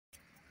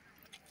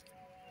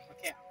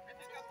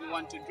You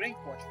want to drink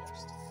what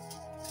first?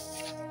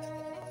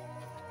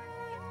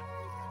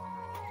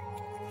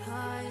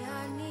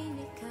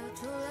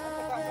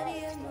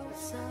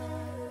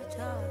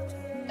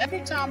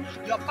 Every time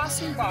you're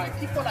passing by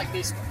people like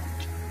this one,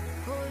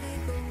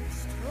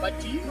 but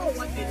do you know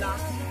what they lack?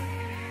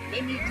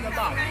 They need your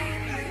love.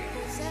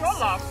 Show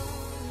love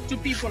to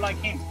people like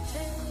him.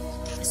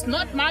 It's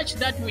not much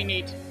that we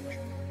need.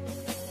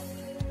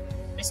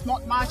 It's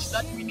not much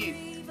that we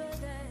need.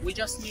 We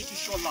just need to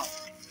show love.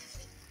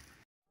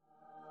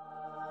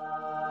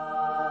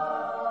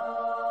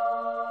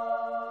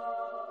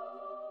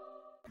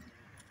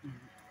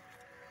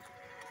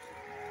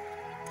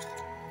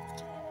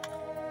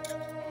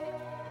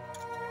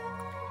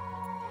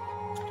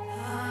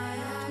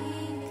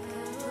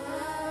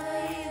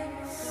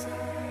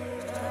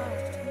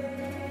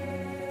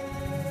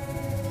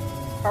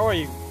 How are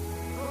you?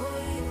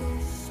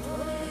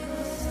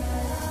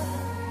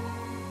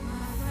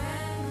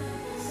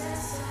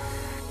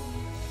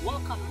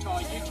 Welcome to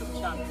our YouTube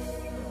channel,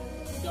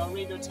 the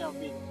Radio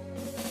TV.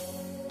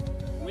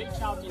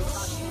 Reach out and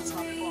touch us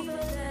our program.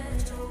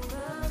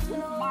 We've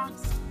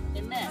marked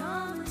a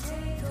man.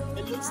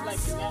 It looks like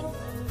a man.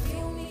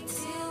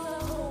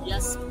 He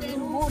has spent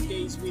more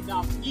days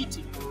without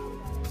eating,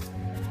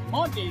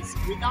 more days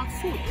without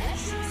food.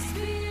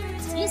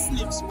 He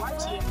sleeps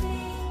right here.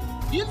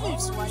 He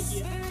lives right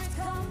here.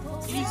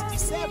 He is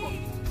disabled.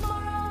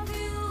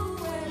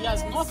 He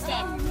has no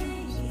family.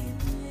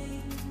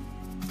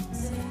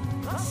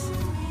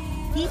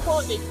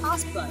 People, they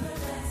pass by,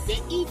 they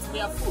eat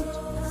their food,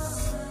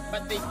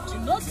 but they do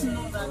not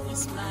know that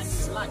this man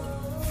is lacking.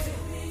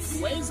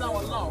 Where is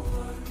our love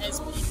as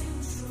people?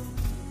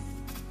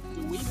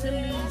 Do we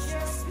believe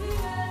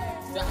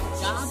that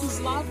God is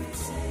love?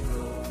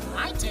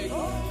 I tell you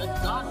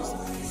that God is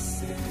love.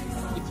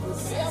 If you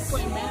care for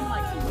a man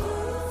like him,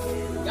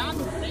 God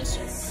will bless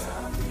you.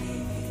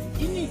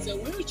 He needs a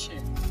wheelchair.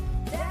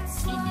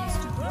 He needs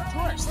to be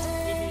dressed.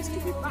 He needs to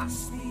be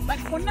passed. But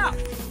for now,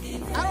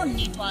 I don't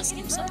need to ask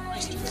him some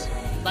questions.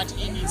 But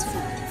he needs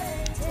food.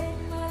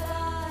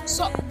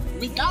 So,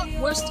 without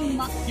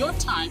wasting your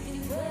time,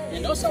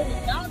 and also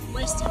without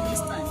wasting his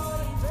time,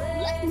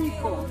 let me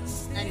go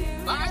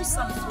and buy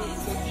some food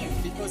for him,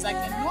 because I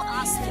cannot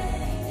ask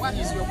him, what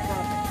is your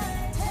problem?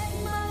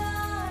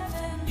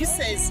 He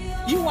says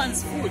he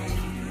wants food.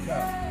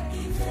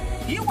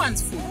 He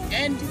wants food,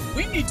 and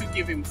we need to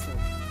give him food.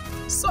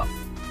 So,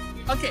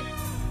 okay,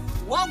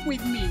 walk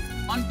with me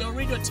on the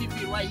Radio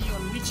TV right here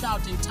on Reach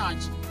Out and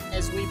Touch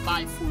as we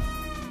buy food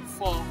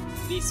for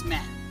this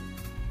man.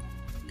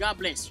 God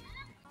bless you.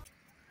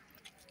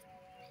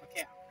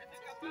 Okay,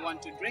 you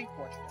want to drink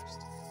what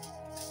first?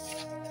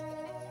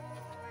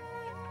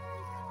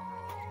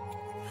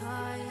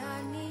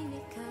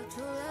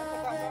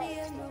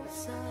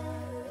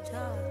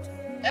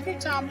 Every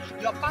time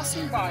you're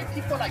passing by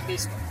people like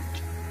this one,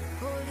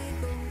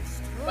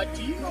 but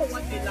do you know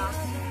what they lack?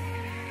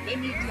 They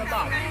need your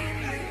love.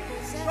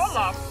 Show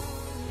love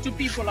to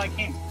people like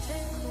him.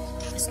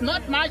 It's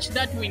not much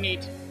that we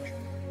need.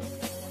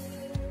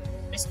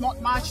 It's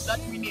not much that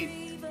we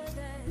need.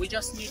 We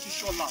just need to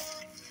show love.